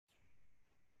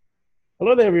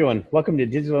Hello there, everyone. Welcome to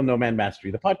Digital Nomad Mastery,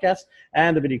 the podcast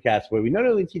and the videocast, where we not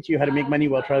only teach you how to make money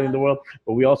while traveling the world,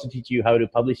 but we also teach you how to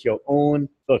publish your own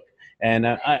book. And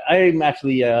I'm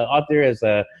actually out there as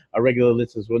a regular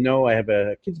listeners will know. I have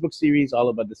a kids book series all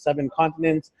about the 7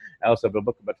 continents. I also have a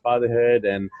book about fatherhood,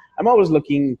 and I'm always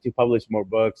looking to publish more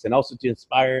books and also to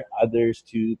inspire others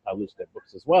to publish their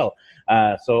books as well.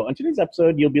 So on today's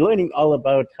episode, you'll be learning all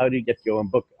about how to get your own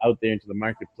book out there into the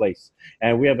marketplace.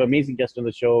 And we have an amazing guest on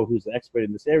the show who's an expert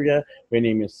in this area. Her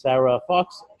name is Sarah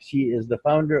Fox. She is the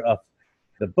founder of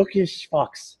The Bookish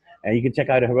Fox. And you can check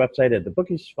out her website at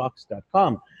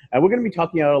thebookishfox.com. And we're going to be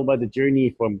talking all about the journey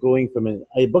from going from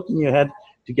a book in your head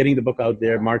to getting the book out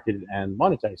there, marketed, and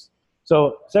monetized.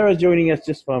 So Sarah's joining us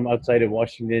just from outside of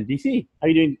Washington, D.C. How are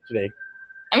you doing today?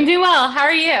 I'm doing well. How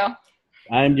are you?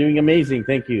 I'm doing amazing.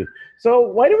 Thank you. So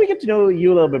why don't we get to know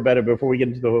you a little bit better before we get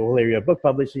into the whole area of book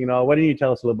publishing and all? Why don't you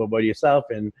tell us a little bit about yourself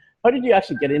and how did you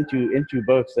actually get into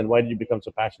books and why did you become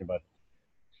so passionate about it?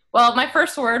 Well, my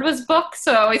first word was book,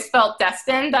 so I always felt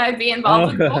destined I'd be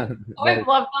involved with books. So I've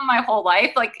loved them my whole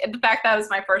life. Like, the fact that was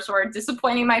my first word,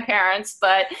 disappointing my parents,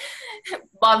 but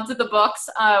loved the books.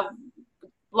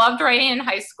 Loved writing in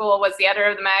high school, was the editor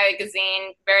of the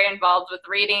magazine, very involved with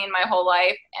reading my whole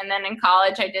life. And then in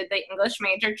college, I did the English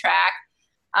major track,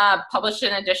 published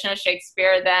an edition of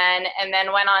Shakespeare then, and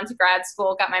then went on to grad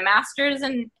school, got my master's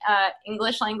in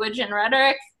English language and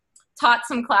rhetoric, taught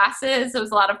some classes. It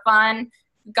was a lot of fun.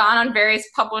 Gone on various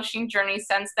publishing journeys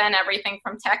since then, everything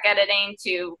from tech editing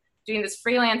to doing this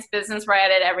freelance business where I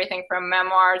edit everything from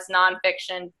memoirs,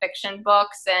 nonfiction, fiction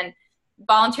books, and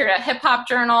volunteered at hip-hop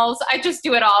journals. I just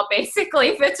do it all, basically.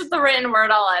 If it's the written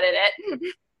word, I'll edit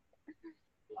it.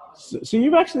 So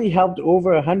you've actually helped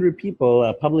over 100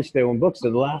 people publish their own books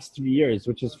in the last 3 years,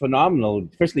 which is phenomenal.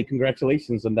 Firstly,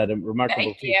 congratulations on that remarkable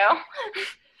Thank feat. you.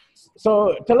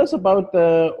 So tell us about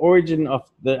the origin of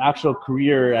the actual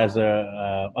career as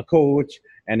a coach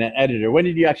and an editor. When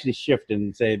did you actually shift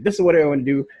and say, this is what I want to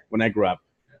do when I grow up?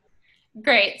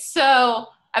 Great. So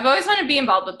I've always wanted to be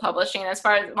involved with publishing as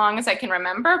long as I can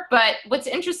remember. But what's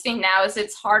interesting now is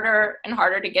it's harder and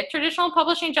harder to get traditional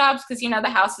publishing jobs because, the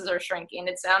houses are shrinking.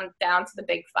 It's down to the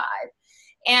big 5.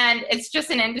 And it's just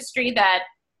an industry that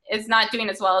is not doing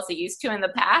as well as it used to in the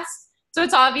past. So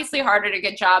it's obviously harder to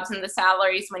get jobs, and the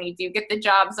salaries when you do get the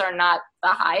jobs are not the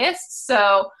highest.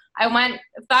 So I thought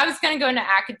I was going to go into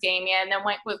academia and then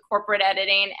went with corporate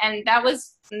editing. And that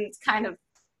was kind of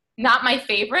not my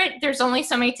favorite. There's only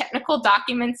so many technical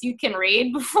documents you can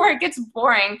read before it gets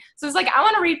boring. So it's like, I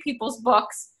want to read people's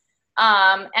books.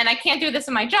 And I can't do this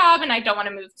in my job, and I don't want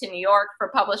to move to New York for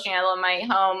publishing. I love my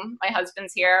home. My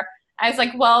husband's here. I was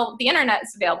like, well, the internet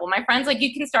is available. My friend's like,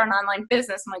 you can start an online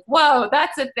business. I'm like, whoa,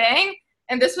 that's a thing.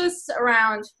 And this was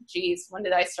around, when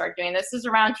did I start doing this? This was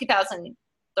around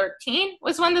 2013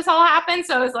 was when this all happened.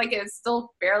 So it was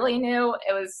still fairly new.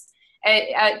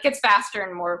 It gets faster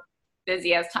and more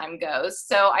busy as time goes.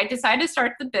 So I decided to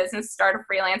start the business, start a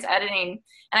freelance editing.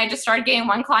 And I just started getting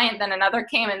one client, then another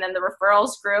came, and then the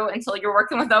referrals grew until you're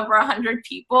working with over 100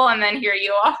 people. And then here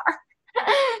you are.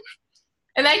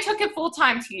 And I took it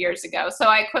full-time 2 years ago. So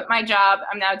I quit my job.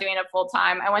 I'm now doing it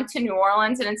full-time. I went to New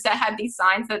Orleans and instead had these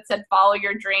signs that said, follow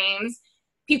your dreams.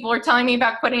 People were telling me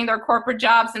about quitting their corporate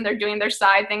jobs and they're doing their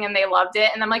side thing and they loved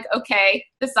it. And I'm like, okay,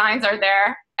 the signs are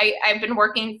there. I've been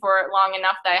working for it long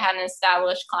enough that I had an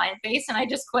established client base and I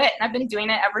just quit. And I've been doing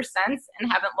it ever since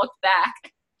and haven't looked back.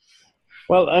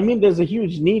 Well, I mean, there's a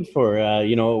huge need for,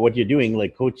 what you're doing,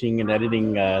 like coaching and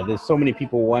editing. There's so many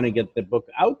people who want to get the book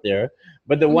out there,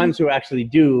 but the ones who actually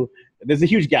do, there's a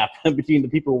huge gap between the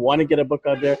people who want to get a book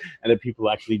out there and the people who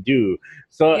actually do.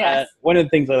 So Yes. One of the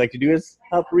things I like to do is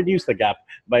help reduce the gap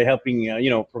by helping,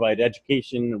 provide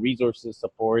education, resources,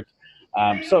 support.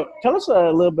 So tell us a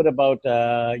little bit about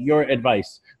your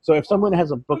advice. So if someone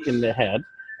has a book in their head,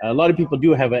 a lot of people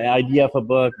do have an idea of a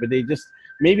book, but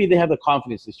maybe they have a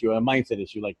confidence issue, a mindset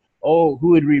issue, like, oh, who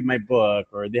would read my book?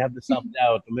 Or they have the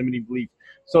self-doubt, the limiting belief.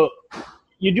 So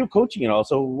you do coaching and all.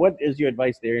 So what is your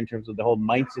advice there in terms of the whole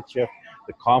mindset shift,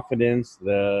 the confidence,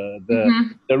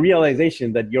 the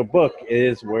realization that your book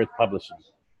is worth publishing?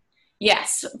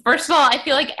 Yes. First of all, I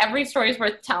feel like every story is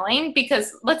worth telling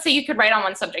because let's say you could write on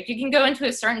one subject. You can go into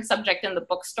a certain subject in the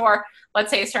bookstore,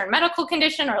 let's say a certain medical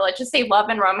condition, or let's just say love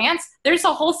and romance. There's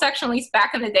a whole section, at least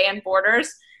back in the day in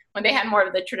Borders, when they had more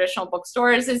of the traditional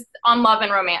bookstores, is on love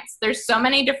and romance. There's so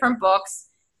many different books,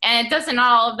 and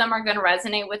not all of them are going to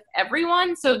resonate with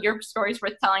everyone. So your story's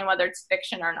worth telling, whether it's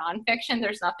fiction or nonfiction.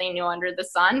 There's nothing new under the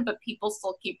sun, but people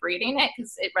still keep reading it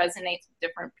because it resonates with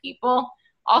different people.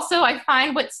 Also, I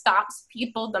find what stops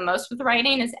people the most with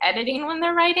writing is editing when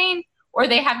they're writing. or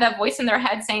they have that voice in their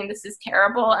head saying this is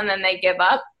terrible, and then they give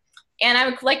up. And I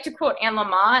would like to quote Anne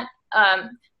Lamott,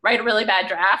 write a really bad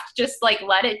draft, just like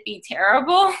let it be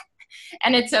terrible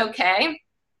and it's okay.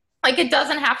 Like, it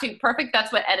doesn't have to be perfect.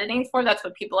 That's what editing's for. That's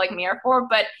what people like me are for.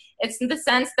 But it's in the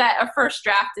sense that a first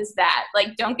draft is that.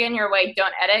 Like, don't get in your way.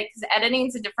 Don't edit, because editing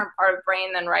is a different part of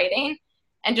brain than writing.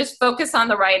 And just focus on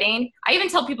the writing. I even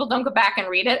tell people don't go back and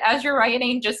read it as you're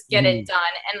writing. Just get it done.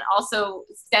 And also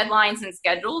deadlines and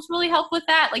schedules really help with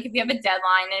that. Like, if you have a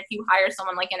deadline and if you hire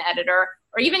someone like an editor,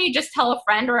 or even you just tell a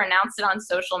friend or announce it on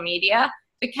social media,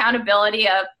 the accountability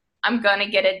of, I'm going to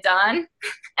get it done.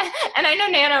 And I know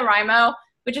NaNoWriMo,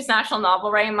 which is National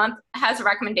Novel Writing Month, has a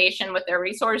recommendation with their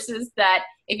resources that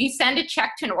if you send a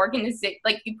check to an organization,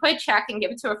 like you put a check and give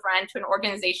it to a friend to an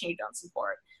organization you don't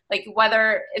support, like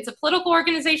whether it's a political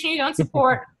organization you don't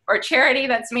support or a charity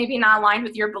that's maybe not aligned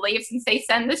with your beliefs, and say,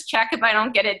 send this check if I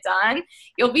don't get it done,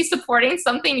 you'll be supporting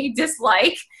something you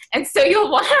dislike. And so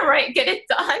you'll want to get it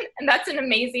done. And that's an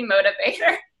amazing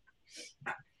motivator.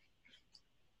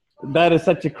 That is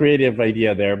such a creative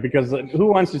idea there, because who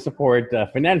wants to support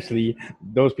financially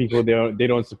those people they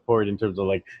don't support in terms of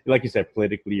like you said,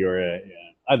 politically or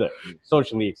other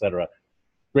socially, etc.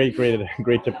 Great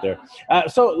tip there.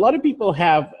 So a lot of people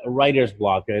have writer's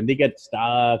block and they get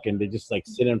stuck and they just like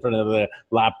sit in front of the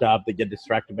laptop. They get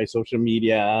distracted by social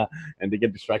media and they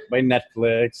get distracted by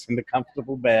Netflix and the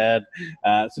comfortable bed.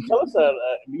 So tell us,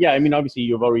 I mean, obviously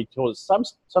you've already told us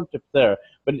some tips there,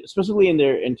 but specifically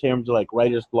in terms of like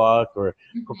writer's block or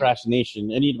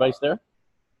procrastination, any advice there?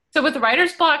 So with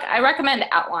writer's block, I recommend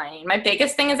outlining. My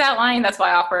biggest thing is outlining. That's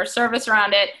why I offer a service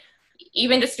around it.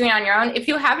 Even just doing it on your own. If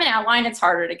you have an outline, it's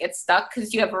harder to get stuck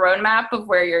because you have a roadmap of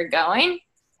where you're going.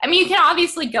 I mean, you can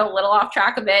obviously go a little off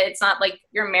track of it. It's not like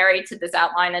you're married to this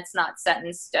outline. It's not set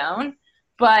in stone.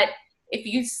 But if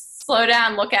you slow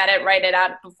down, look at it, write it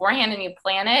out beforehand, and you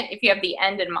plan it, if you have the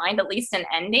end in mind, at least an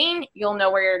ending, you'll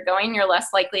know where you're going. You're less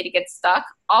likely to get stuck.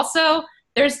 Also,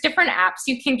 there's different apps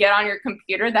you can get on your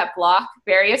computer that block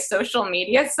various social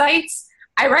media sites.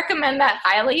 I recommend that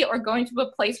highly, or going to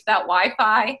a place without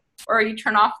Wi-Fi, or you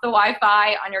turn off the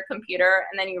Wi-Fi on your computer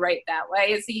and then you write that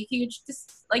way is a huge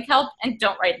help. And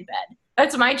don't write in bed.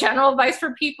 That's my general advice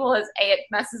for people is A, it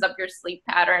messes up your sleep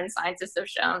pattern. Scientists have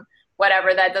shown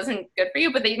whatever, that doesn't good for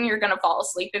you, but then you're going to fall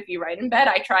asleep if you write in bed.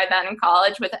 I tried that in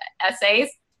college with essays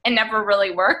and never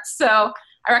really worked. So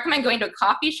I recommend going to a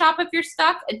coffee shop if you're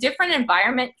stuck. A different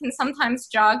environment can sometimes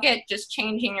jog it, just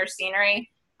changing your scenery.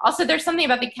 Also, there's something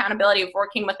about the accountability of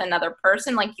working with another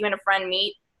person, like you and a friend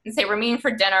meet and say, we're meeting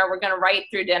for dinner, we're going to write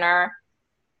through dinner.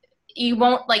 You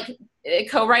won't,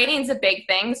 co-writing is a big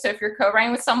thing. So if you're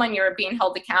co-writing with someone, you're being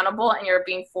held accountable and you're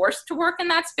being forced to work in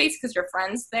that space because your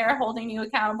friend's there holding you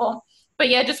accountable. But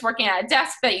yeah, just working at a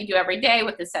desk that you do every day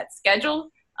with a set schedule.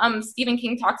 Stephen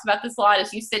King talks about this a lot.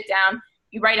 As you sit down,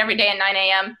 you write every day at 9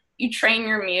 a.m., you train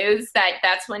your muse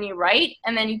that's when you write,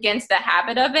 and then you get into the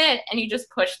habit of it and you just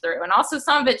push through. And also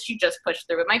some of it you just push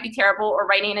through. It might be terrible, or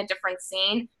writing a different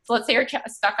scene. So let's say you're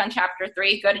stuck on chapter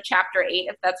 3, go to chapter 8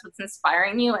 if that's what's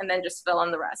inspiring you, and then just fill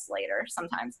in the rest later.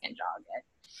 Sometimes can jog it.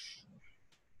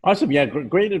 Awesome. Yeah,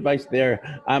 great advice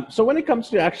there. So when it comes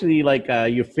to actually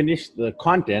you finish the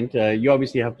content, you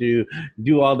obviously have to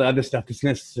do all the other stuff that's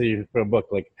necessary for a book,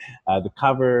 like the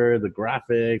cover, the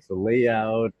graphics, the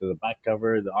layout, the back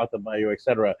cover, the author bio,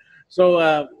 etc.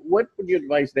 So what would you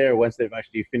advise there once they've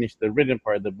actually finished the written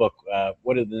part of the book?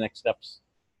 What are the next steps?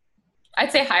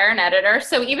 I'd say hire an editor.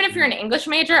 So even if you're an English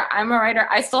major, I'm a writer,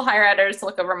 I still hire editors to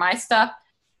look over my stuff.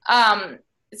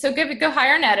 So go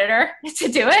hire an editor to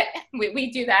do it.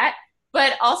 We do that.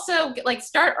 But also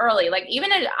start early. Even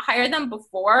hire them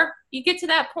before you get to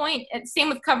that point. Same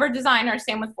with cover designer,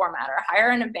 same with formatter.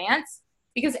 Hire in advance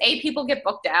because A, people get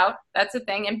booked out. That's a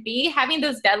thing. And B, having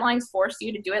those deadlines force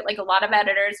you to do it. A lot of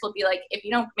editors will be like, if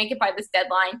you don't make it by this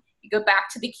deadline, you go back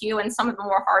to the queue. And some of the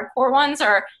more hardcore ones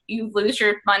are you lose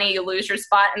your money, you lose your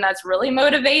spot. And that's really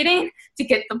motivating to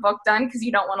get the book done because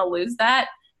you don't want to lose that.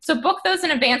 So book those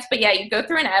in advance, but yeah, you go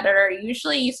through an editor.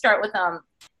 Usually you start with,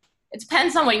 it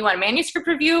depends on what you want, a manuscript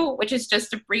review, which is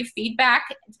just a brief feedback,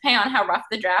 depending on how rough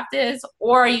the draft is,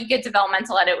 or you get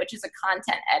developmental edit, which is a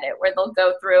content edit, where they'll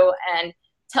go through and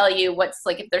tell you what's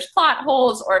if there's plot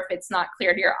holes or if it's not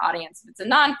clear to your audience. If it's a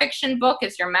nonfiction book,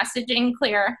 is your messaging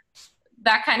clear?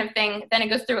 That kind of thing. Then it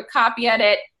goes through a copy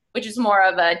edit, which is more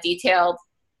of a detailed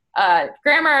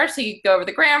grammar. So you go over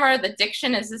the grammar, the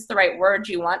diction, is this the right word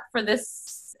you want for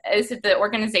this? Is it the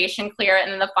organization clear?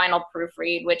 And then the final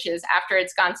proofread, which is after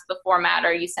it's gone to the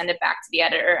formatter, you send it back to the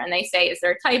editor and they say, is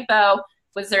there a typo?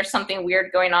 Was there something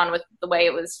weird going on with the way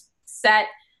it was set?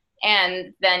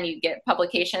 and then you get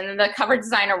publication. And the cover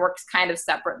designer works kind of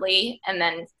separately and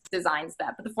then designs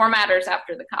that. But the formatter is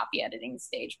after the copy editing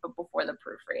stage, but before the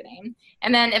proofreading.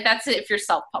 And then if you're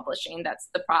self-publishing, that's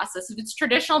the process. If it's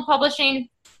traditional publishing,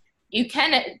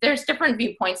 there's different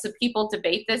viewpoints. So people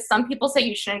debate this. Some people say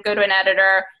you shouldn't go to an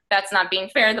editor. That's not being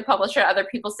fair to the publisher. Other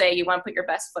people say you want to put your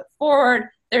best foot forward.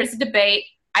 There's a debate.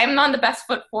 I'm on the best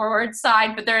foot forward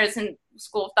side, but there is a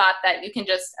school of thought that you can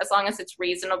just, as long as it's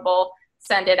reasonable,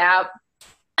 send it out.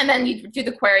 And then you do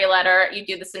the query letter, you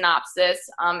do the synopsis.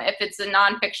 If it's a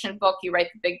nonfiction book, you write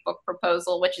the big book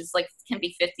proposal, which is can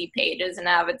be 50 pages in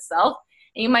and of itself.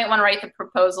 And you might want to write the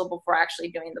proposal before actually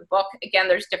doing the book. Again,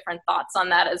 there's different thoughts on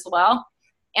that as well.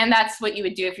 And that's what you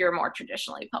would do if you're more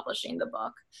traditionally publishing the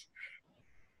book.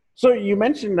 So you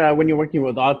mentioned when you're working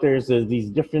with authors, there's these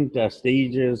different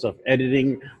stages of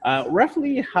editing.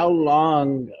 Roughly how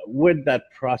long would that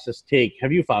process take?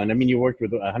 Have you found? I mean, you worked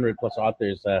with 100 plus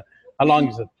authors. How long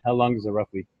is it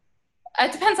roughly?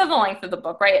 It depends on the length of the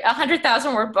book, right?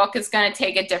 100,000 word book is going to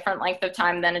take a different length of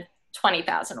time than a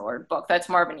 20,000 word book. That's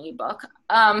more of an ebook.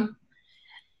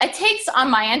 It takes on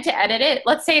my end to edit it.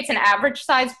 Let's say it's an average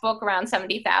size book around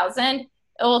 70,000. It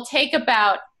will take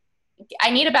I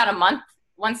need about a month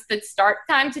once the start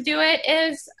time to do it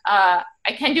is. I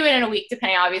can do it in a week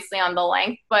depending obviously on the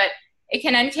length, but it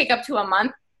can then take up to a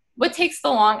month. What takes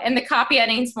and the copy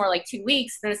editing is more like 2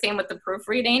 weeks, and the same with the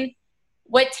proofreading.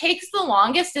 What takes the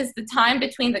longest is the time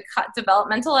between the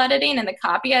developmental editing and the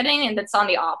copy editing, and that's on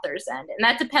the author's end. And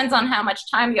that depends on how much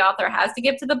time the author has to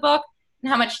give to the book and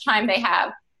how much time they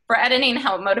have for editing,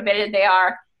 how motivated they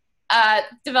are.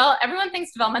 Everyone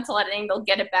thinks developmental editing, they'll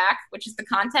get it back, which is the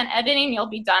content editing. You'll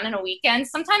be done in a weekend.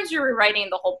 Sometimes you're rewriting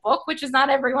the whole book, which is not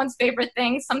everyone's favorite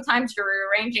thing. Sometimes you're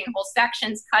rearranging whole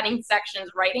sections, cutting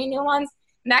sections, writing new ones.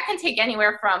 And that can take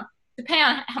anywhere from, depending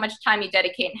on how much time you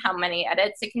dedicate and how many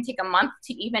edits, it can take a month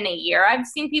to even a year. I've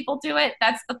seen people do it.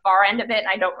 That's the far end of it, and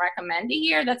I don't recommend a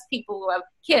year. That's people who have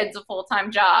kids, a full-time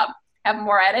job, have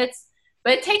more edits.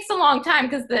 But it takes a long time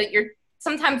because you're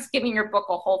sometimes giving your book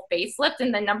a whole facelift,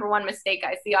 and the number one mistake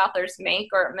I see authors make,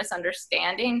 or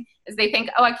misunderstanding, is they think,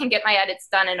 oh, I can get my edits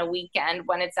done in a weekend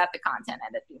when it's at the content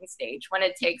editing stage, when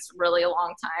it takes really a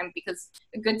long time, because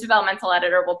a good developmental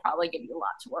editor will probably give you a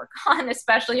lot to work on,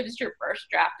 especially if it's your first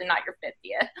draft and not your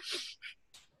 50th.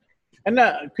 And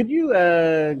could you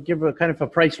give a kind of a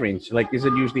price range? Like, is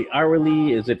it usually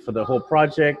hourly? Is it for the whole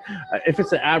project? If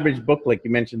it's an average book, like you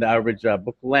mentioned, the average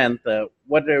book length,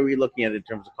 what are we looking at in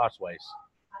terms of cost-wise?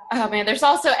 Oh man, there's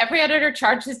also, every editor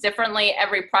charges differently.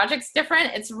 Every project's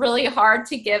different. It's really hard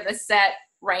to give a set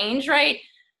range, right?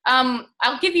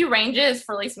 I'll give you ranges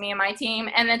for at least me and my team,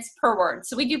 and it's per word.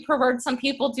 So we do per word. Some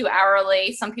people do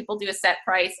hourly. Some people do a set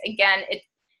price. Again,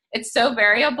 it's so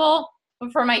variable.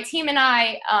 But for my team and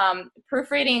I,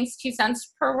 proofreading's 2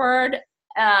 cents per word.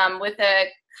 With a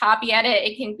copy edit,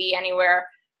 it can be anywhere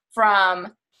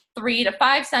from 3 to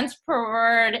 5 cents per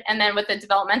word. And then with a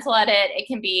developmental edit, it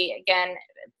can be, again,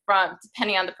 from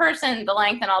depending on the person, the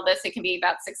length and all this, it can be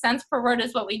about 6 cents per word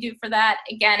is what we do for that.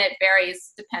 Again, it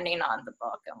varies depending on the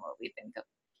book and what we think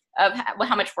of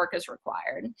how much work is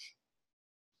required.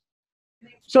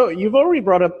 So you've already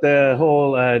brought up the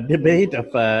whole debate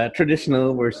of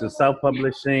traditional versus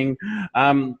self-publishing.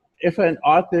 If an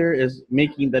author is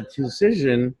making that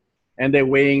decision and they're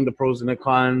weighing the pros and the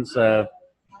cons, tell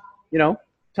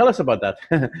us about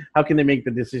that. How can they make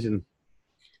the decision?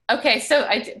 Okay, so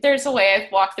there's a way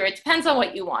I've walked through. It depends on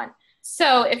what you want.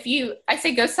 So I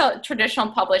say go traditional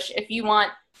publish if you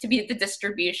want to be the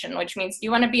distribution, which means, do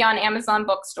you want to be on Amazon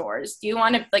bookstores? Do you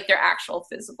want to, like, their actual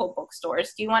physical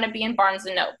bookstores? Do you want to be in Barnes &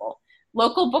 Noble?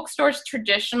 Local bookstores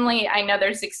traditionally, I know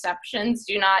there's exceptions,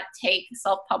 do not take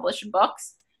self-published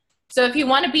books. So if you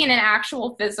want to be in an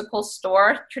actual physical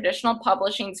store, traditional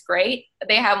publishing is great.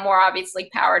 They have more, obviously,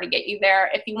 power to get you there.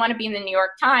 If you want to be in the New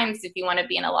York Times, if you want to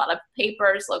be in a lot of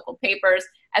papers, local papers,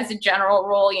 as a general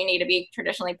rule, you need to be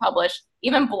traditionally published.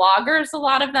 Even bloggers, a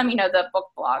lot of them, the book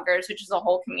bloggers, which is a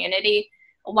whole community,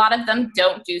 a lot of them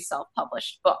don't do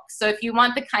self-published books. So if you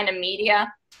want the kind of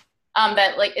media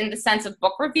that, like, in the sense of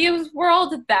book reviews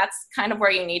world, that's kind of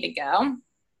where you need to go.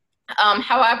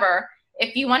 However,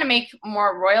 if you want to make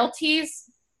more royalties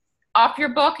off your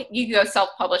book, you go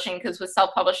self-publishing, because with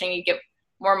self-publishing, you get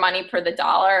more money per the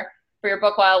dollar for your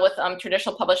book, while with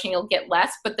traditional publishing, you'll get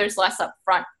less, but there's less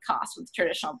upfront cost with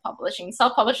traditional publishing.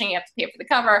 Self-publishing, you have to pay for the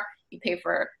cover, you pay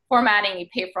for formatting, you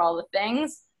pay for all the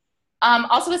things.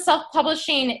 Also with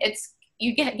self-publishing,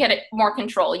 you get it more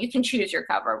control. You can choose your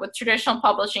cover. With traditional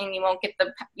publishing,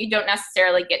 you don't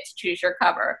necessarily get to choose your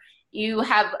cover. You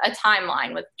have a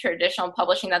timeline. With traditional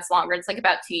publishing that's longer. It's like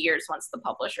about 2 years once the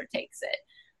publisher takes it.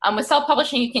 With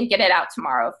self-publishing, you can get it out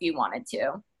tomorrow if you wanted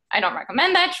to. I don't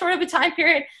recommend that short of a time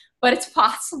period, but it's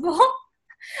possible.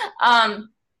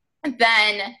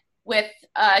 Then with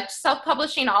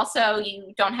self-publishing also,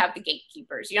 you don't have the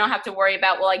gatekeepers. You don't have to worry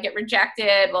about, will I get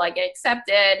rejected? Will I get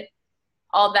accepted?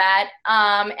 All that.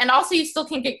 And also you still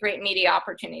can get great media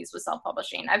opportunities with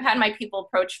self-publishing. I've had my people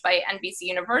approached by NBC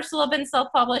Universal have been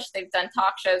self-published. They've done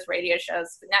talk shows, radio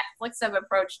shows. Netflix have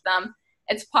approached them.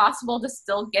 It's possible to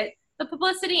still get the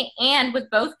publicity. And with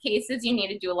both cases, you need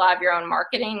to do a lot of your own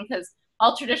marketing, because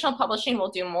all traditional publishing will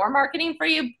do more marketing for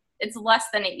you. It's less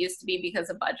than it used to be because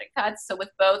of budget cuts. So with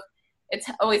both, it's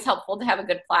always helpful to have a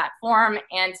good platform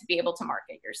and to be able to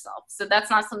market yourself. So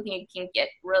that's not something you can get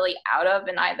really out of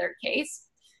in either case.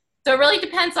 So it really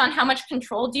depends on how much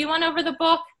control do you want over the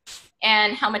book,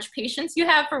 and how much patience you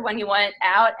have for when you want it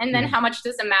out. And then how much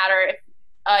does it matter if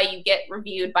you get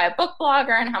reviewed by a book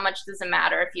blogger, and how much does it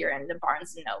matter if you're in the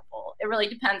Barnes & Noble. It really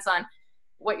depends on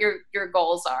what your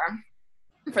goals are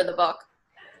for the book.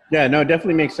 Yeah, no, it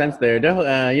definitely makes sense there.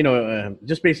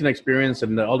 Just based on experience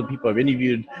and all the people I've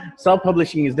interviewed,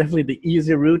 self-publishing is definitely the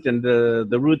easier route, and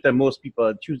the route that most people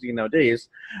are choosing nowadays.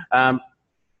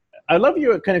 I love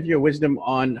your wisdom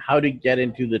on how to get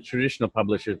into the traditional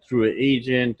publisher through an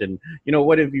agent, and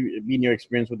what have been your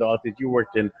experience with the authors you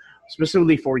worked in,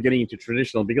 specifically for getting into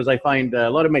traditional? Because I find a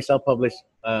lot of my self-published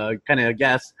kind of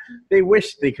guests, they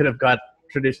wish they could have got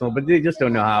traditional, but they just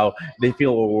don't know how. They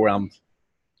feel overwhelmed.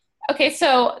 Okay,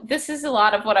 so this is a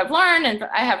lot of what I've learned, and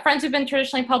I have friends who've been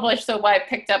traditionally published, so what I've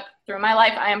picked up through my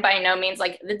life, I am by no means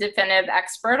like the definitive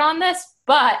expert on this,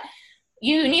 but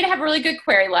you need to have a really good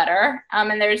query letter,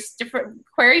 and there's different.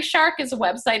 Query Shark is a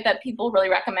website that people really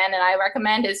recommend, and I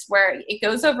recommend, is where it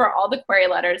goes over all the query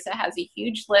letters. It has a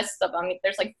huge list of them.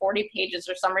 There's like 40 pages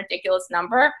or some ridiculous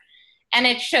number, and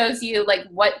it shows you like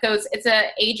what goes. It's an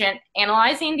agent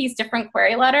analyzing these different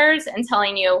query letters and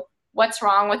telling you what's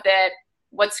wrong with it,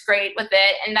 what's great with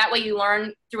it, and that way you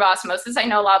learn through osmosis. I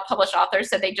know a lot of published authors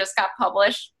said they just got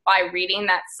published by reading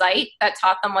that site that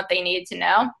taught them what they needed to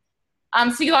know.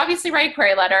 So you obviously write a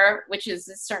query letter, which is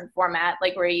a certain format,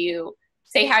 like where you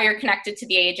say how you're connected to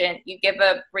the agent, you give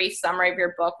a brief summary of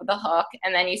your book with a hook,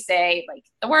 and then you say like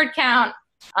the word count,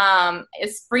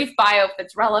 is brief bio if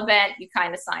it's relevant, you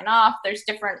kind of sign off. There's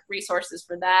different resources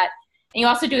for that. And you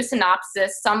also do a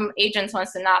synopsis. Some agents want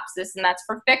a synopsis, and that's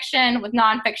for fiction. With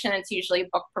nonfiction, it's usually a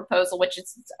book proposal, which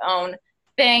is its own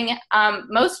thing.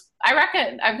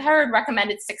 I've heard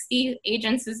recommended 60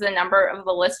 agents is the number of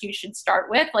the list you should start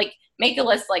with. Like make a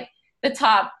list like the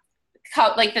top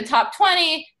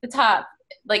 20,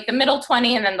 the middle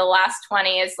 20, and then the last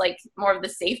 20 is like more of the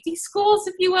safety schools,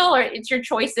 if you will, or it's your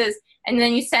choices. And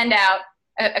then you send out,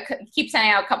 keep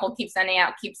sending out a couple, keep sending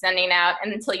out,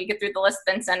 and until you get through the list,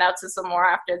 then send out to some more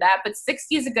after that. But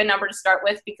 60 is a good number to start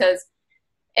with, because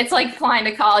it's like applying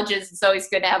to colleges. It's always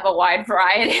good to have a wide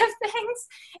variety of things.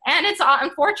 And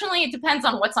unfortunately, it depends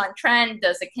on what's on trend.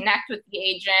 Does it connect with the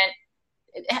agent?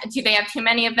 Do they have too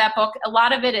many of that book? A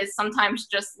lot of it is sometimes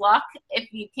just luck.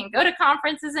 If you can go to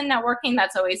conferences and networking,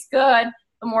 that's always good.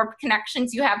 The more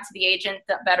connections you have to the agent,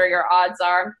 the better your odds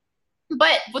are.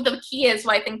 But what the key is,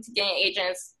 what I think, to getting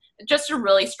agents, just a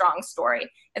really strong story.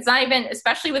 It's not even,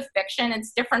 especially with fiction,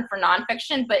 it's different for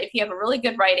nonfiction, but if you have a really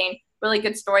good writing, really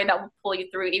good story, that will pull you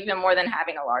through even more than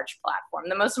having a large platform.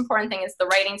 The most important thing is the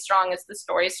writing strong, is the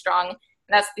story strong. And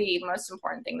that's the most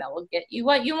important thing that will get you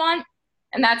what you want.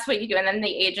 And that's what you do. And then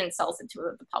the agent sells it to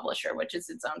the publisher, which is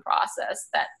its own process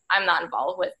that I'm not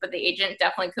involved with, but the agent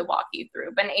definitely could walk you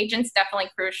through. But an agent's definitely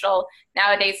crucial.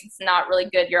 Nowadays, it's not really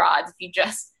good, your odds, if you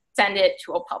just send it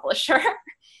to a publisher.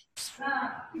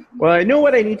 Well, I know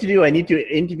what I need to do. I need to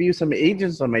interview some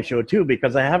agents on my show too,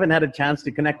 because I haven't had a chance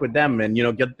to connect with them and,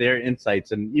 get their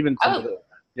insights, and even some of the,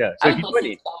 yeah. So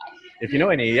if you know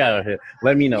any,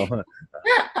 let me know.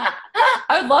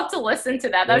 I would love to listen to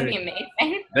that. That would be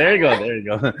amazing. There you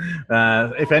go.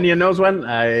 If anyone knows one,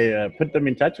 I put them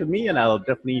in touch with me, and I'll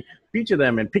definitely feature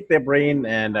them and pick their brain,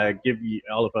 and give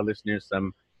all of our listeners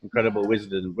some incredible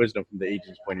wisdom from the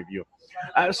agent's point of view.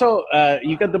 So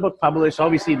you got the book published.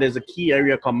 Obviously, there's a key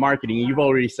area called marketing. You've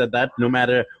already said that. No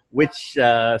matter which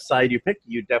side you pick,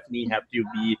 you definitely have to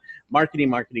be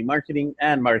marketing.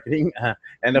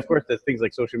 And of course, there's things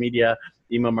like social media,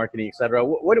 email marketing, etc.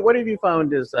 What have you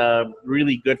found is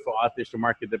really good for authors to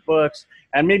market their books?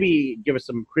 And maybe give us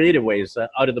some creative ways,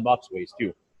 out of the box ways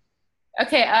too.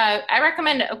 Okay, I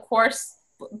recommend, of course,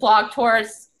 blog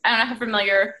tours. I don't know how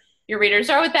familiar your readers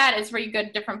are with that. It's where you go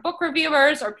to different book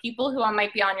reviewers or people who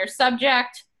might be on your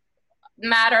subject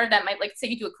matter, that might, like, say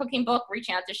you do a cooking book,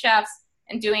 reaching out to chefs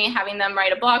and having them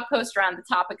write a blog post around the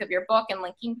topic of your book and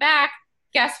linking back.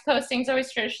 Guest posting is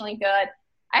always traditionally good.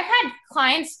 I've had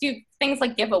clients do things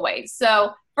like giveaways.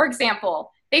 So, for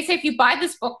example, they say if you buy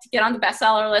this book to get on the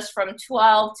bestseller list from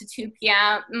 12 to 2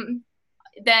 p.m.,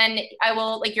 then I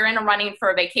will, like, you're in a running for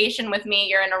a vacation with me.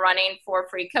 You're in a running for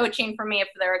free coaching for me if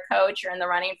they're a coach. You're in the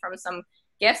running from some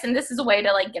gifts. And this is a way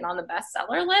to, like, get on the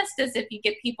bestseller list, is if you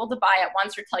get people to buy at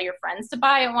once or tell your friends to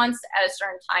buy at once at a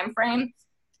certain time frame.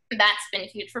 That's been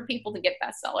huge for people to get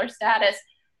bestseller status.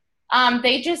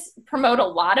 They just promote a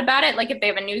lot about it. Like if they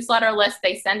have a newsletter list,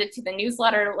 they send it to the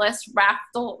newsletter list.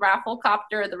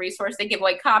 Rafflecopter, the resource, they give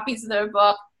away copies of their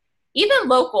book. Even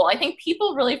local, I think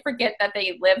people really forget that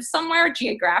they live somewhere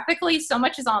geographically. So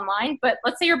much is online, but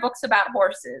let's say your book's about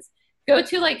horses. Go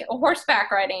to like a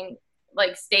horseback riding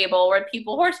like stable where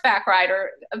people horseback ride,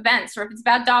 or events, or if it's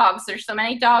about dogs, there's so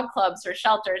many dog clubs or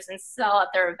shelters and sell at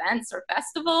their events or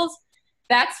festivals.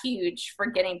 That's huge for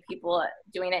getting people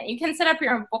doing it. You can set up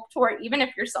your own book tour, even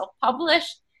if you're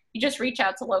self-published. You just reach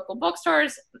out to local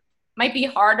bookstores. Might be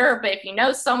harder, but if you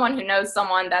know someone who knows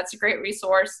someone, that's a great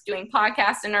resource. Doing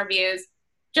podcast interviews,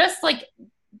 just like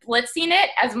blitzing it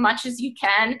as much as you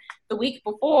can the week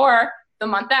before, the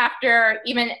month after,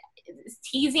 even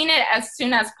teasing it as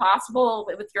soon as possible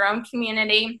with your own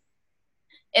community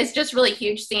is just really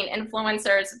huge. Seeing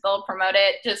influencers, they'll promote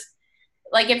it. Just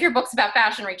like if your book's about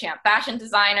fashion, reach out fashion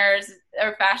designers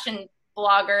or fashion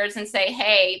bloggers and say,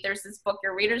 hey, there's this book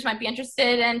your readers might be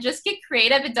interested in. Just get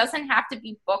creative. It doesn't have to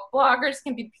be book bloggers. It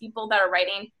can be people that are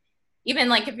writing. Even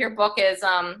like if your book is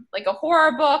like a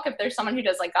horror book, if there's someone who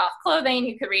does like goth clothing,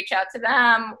 you could reach out to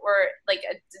them, or like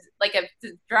a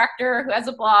director who has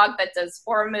a blog that does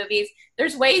horror movies.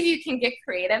 There's ways you can get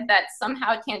creative that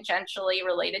somehow tangentially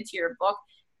related to your book.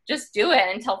 Just do it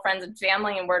and tell friends and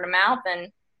family and word of mouth.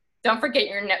 And don't forget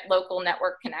your local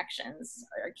network connections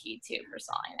are key too for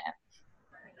selling it.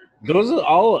 Those are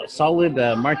all solid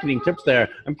marketing tips there.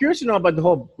 I'm curious to know about the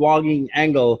whole blogging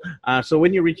angle. So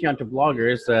when you're reaching out to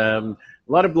bloggers, a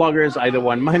lot of bloggers either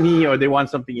want money or they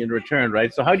want something in return,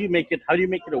 right? So how do you make it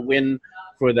a win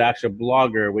for the actual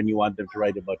blogger when you want them to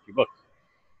write about your book?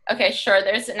 Okay, sure.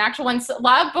 There's an actual one. So a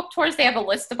lot of book tours, they have a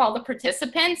list of all the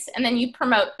participants, and then you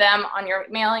promote them on your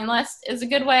mailing list is a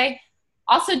good way.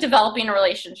 Also, developing a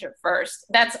relationship first.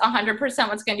 That's 100%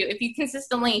 what's going to do. If you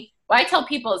consistently, what I tell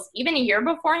people is even a year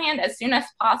beforehand, as soon as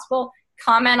possible,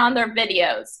 comment on their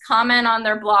videos, comment on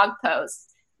their blog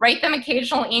posts, write them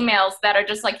occasional emails that are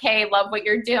just like, hey, love what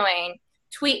you're doing.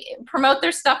 Tweet, promote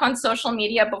their stuff on social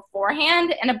media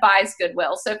beforehand, and it buys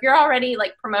goodwill. So if you're already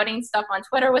like promoting stuff on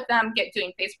Twitter with them,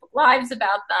 doing Facebook Lives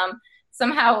about them,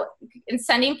 somehow and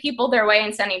sending people their way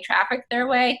and sending traffic their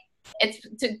way, it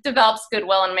develops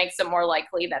goodwill and makes it more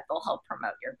likely that they'll help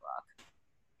promote your book.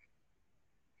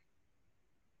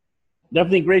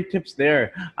 Definitely great tips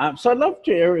there. So I'd love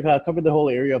to cover the whole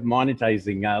area of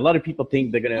monetizing. A lot of people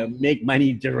think they're going to make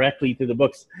money directly through the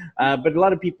books, but a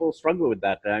lot of people struggle with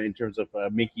that in terms of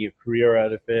making a career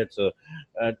out of it. So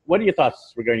what are your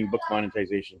thoughts regarding book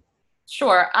monetization?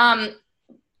 Sure.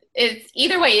 It's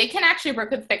either way. It can actually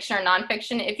work with fiction or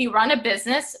nonfiction. If you run a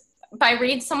business,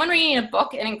 by someone reading a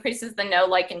book, it increases the know,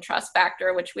 like, and trust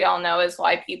factor, which we all know is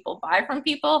why people buy from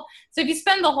people. So if you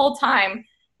spend the whole time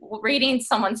reading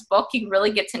someone's book, you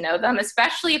really get to know them,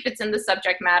 especially if it's in the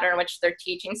subject matter in which they're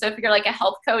teaching. So if you're like a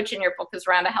health coach and your book is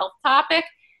around a health topic,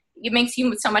 it makes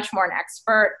you so much more an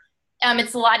expert.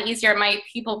 It's a lot easier. My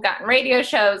people have gotten radio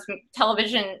shows,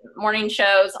 television, morning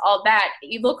shows, all that.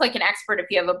 You look like an expert if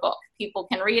you have a book. People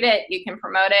can read it. You can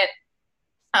promote it.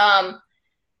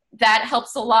 That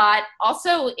helps a lot.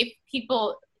 Also,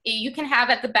 you can have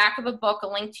at the back of a book a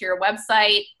link to your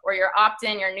website or your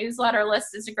opt-in. Your newsletter list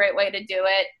is a great way to do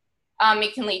it.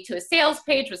 It can lead to a sales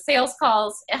page with sales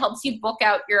calls. It helps you book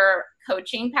out your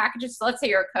coaching packages. So let's say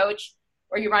you're a coach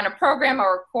or you run a program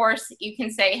or a course. You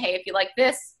can say, hey, if you like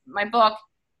this, my book,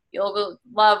 you'll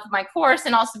love my course.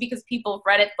 And also because people have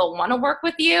read it, they'll want to work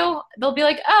with you. They'll be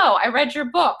like, oh, I read your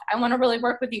book. I want to really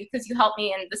work with you because you helped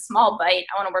me in the small bite.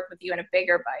 I want to work with you in a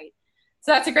bigger bite.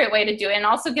 So that's a great way to do it. And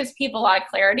also gives people a lot of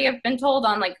clarity, I've been told,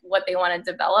 on like what they want to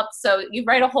develop. So you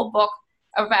write a whole book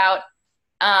about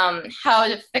how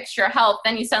to fix your health.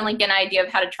 Then you suddenly get an idea of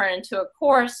how to turn it into a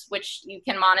course, which you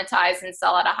can monetize and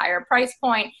sell at a higher price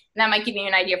point. And that might give you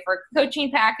an idea for a coaching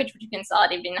package, which you can sell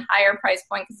at even a higher price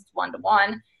point because it's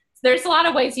one-to-one. There's a lot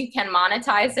of ways you can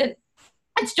monetize it.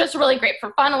 It's just really great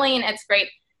for funneling. It's great.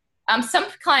 Some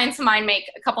clients of mine make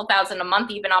a couple $1,000 a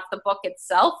month even off the book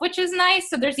itself, which is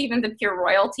nice. So there's even the pure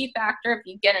royalty factor if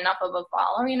you get enough of a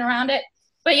following around it.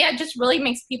 But yeah, it just really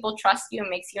makes people trust you and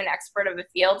makes you an expert of the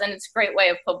field. And it's a great way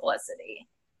of publicity.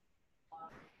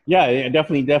 Yeah,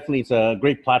 definitely. It's a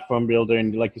great platform builder,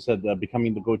 and like you said,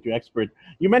 becoming the go-to expert.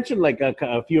 You mentioned like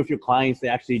a few of your clients; they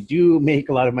actually do make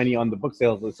a lot of money on the book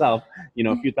sales itself. You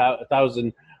know, a few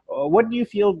thousand. What do you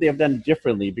feel they've done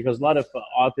differently? Because a lot of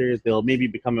authors, they'll maybe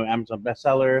become an Amazon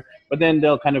bestseller, but then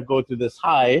they'll kind of go through this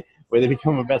high where they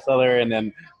become a bestseller, and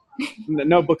then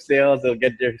no book sales. They'll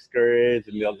get discouraged,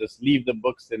 and they'll just leave the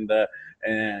books in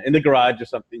the garage or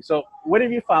something. So, what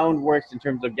have you found works in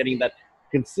terms of getting that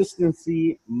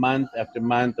consistency month after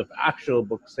month of actual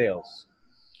book sales?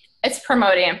 It's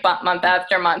promoting it month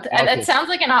after month. And it Okay. sounds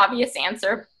like an obvious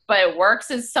answer, but it works.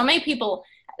 Is so many people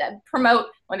promote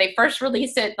when they first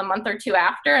release it the month or two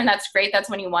after, and that's great. That's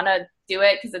when you want to do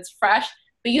it because it's fresh.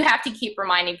 But you have to keep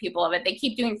reminding people of it. They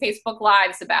keep doing Facebook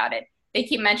Lives about it. They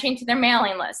keep mentioning to their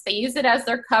mailing list. They use it as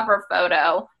their cover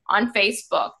photo on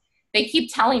Facebook. They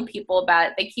keep telling people about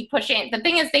it. They keep pushing it. The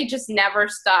thing is, they just never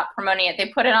stop promoting it. They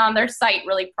put it on their site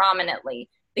really prominently.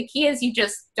 The key is you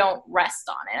just don't rest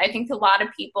on it. I think a lot of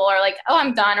people are like, oh,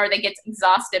 I'm done, or they get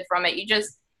exhausted from it. You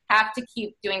just have to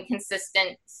keep doing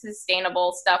consistent,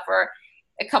 sustainable stuff for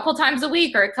a couple times a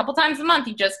week or a couple times a month.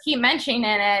 You just keep mentioning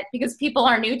it because people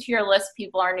are new to your list.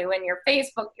 People are new in your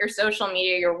Facebook, your social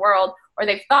media, your world, or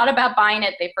they've thought about buying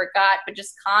it, they forgot, but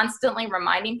just constantly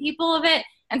reminding people of it.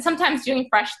 And sometimes doing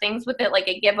fresh things with it, like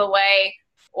a giveaway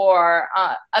or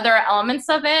other elements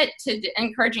of it, to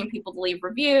encouraging people to leave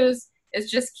reviews is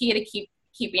just key to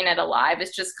keeping it alive.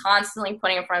 It's just constantly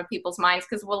putting it in front of people's minds,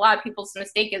 because a lot of people's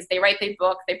mistake is they write the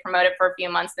book, they promote it for a few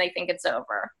months, and they think it's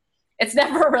over. It's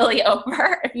never really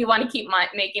over if you want to keep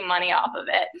making money off of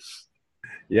it.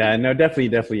 Yeah, no,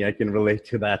 definitely, I can relate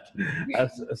to that.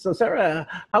 So, Sarah,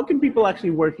 how can people actually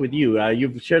work with you?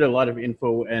 You've shared a lot of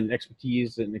info and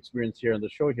expertise and experience here on the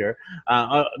show here.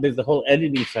 There's the whole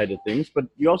editing side of things, but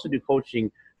you also do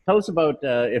coaching. Tell us about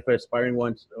if an aspiring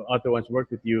author wants to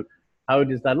work with you, how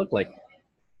does that look like?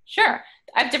 Sure.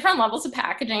 I have different levels of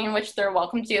packaging in which they're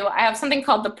welcome to. I have something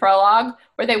called the prologue,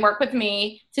 where they work with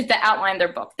me to outline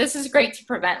their book. This is great to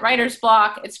prevent writer's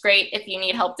block. It's great if you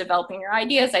need help developing your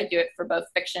ideas. I do it for both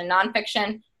fiction and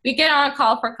nonfiction. We get on a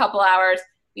call for a couple hours.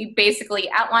 We basically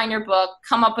outline your book,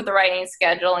 come up with a writing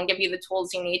schedule, and give you the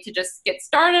tools you need to just get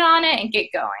started on it and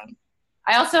get going.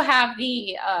 I also have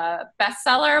the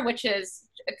bestseller, which is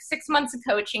 6 months of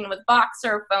coaching with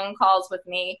Voxer, phone calls with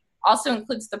me. Also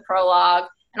includes the prologue,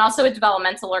 and also a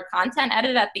developmental or content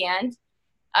edit at the end.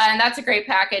 And that's a great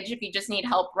package if you just need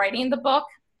help writing the book.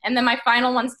 And then my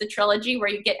final one's the trilogy, where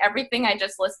you get everything I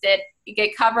just listed. You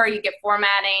get cover, you get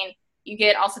formatting, you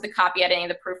get also the copy editing,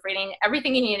 the proofreading,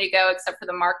 everything you need to go except for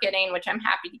the marketing, which I'm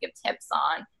happy to give tips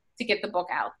on to get the book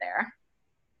out there.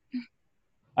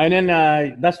 And then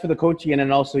that's for the coaching, and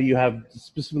then also you have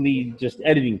specifically just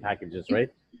editing packages, right?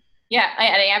 Yeah, I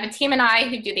have a team and I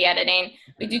who do the editing.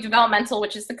 We do developmental,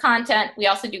 which is the content. We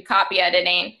also do copy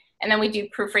editing. And then we do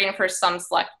proofreading for some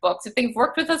select books. If they've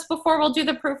worked with us before, we'll do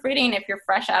the proofreading. If you're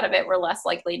fresh out of it, we're less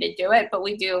likely to do it. But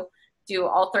we do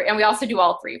all three. And we also do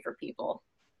all three for people.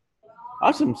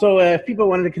 Awesome. So if people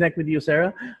wanted to connect with you,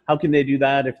 Sarah, how can they do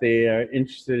that if they are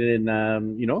interested in,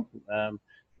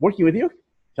 working with you?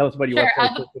 Tell us about your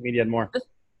website, social media, and more.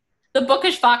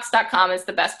 Thebookishfox.com is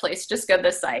the best place. Just go to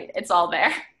the site. It's all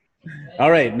there. All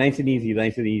right. Nice and easy.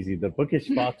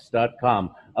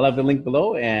 Thebookishfox.com. I'll have the link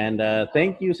below. And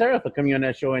thank you, Sarah, for coming on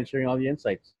that show and sharing all the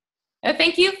insights.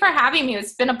 Thank you for having me.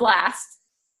 It's been a blast.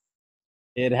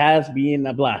 It has been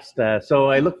a blast.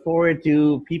 So I look forward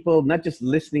to people not just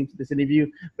listening to this interview,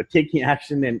 but taking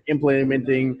action and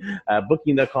implementing,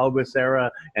 booking the call with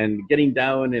Sarah and getting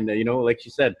down and, like she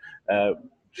said,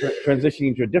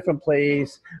 transitioning to a different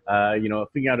place,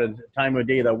 figuring out a time of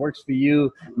day that works for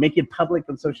you, make it public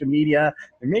on social media,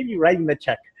 and maybe writing the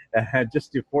check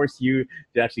just to force you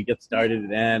to actually get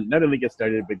started, and not only get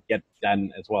started, but get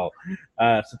done as well.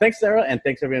 So thanks, Sarah, and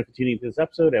thanks everyone for tuning into this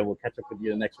episode, and we'll catch up with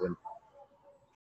you in the next one.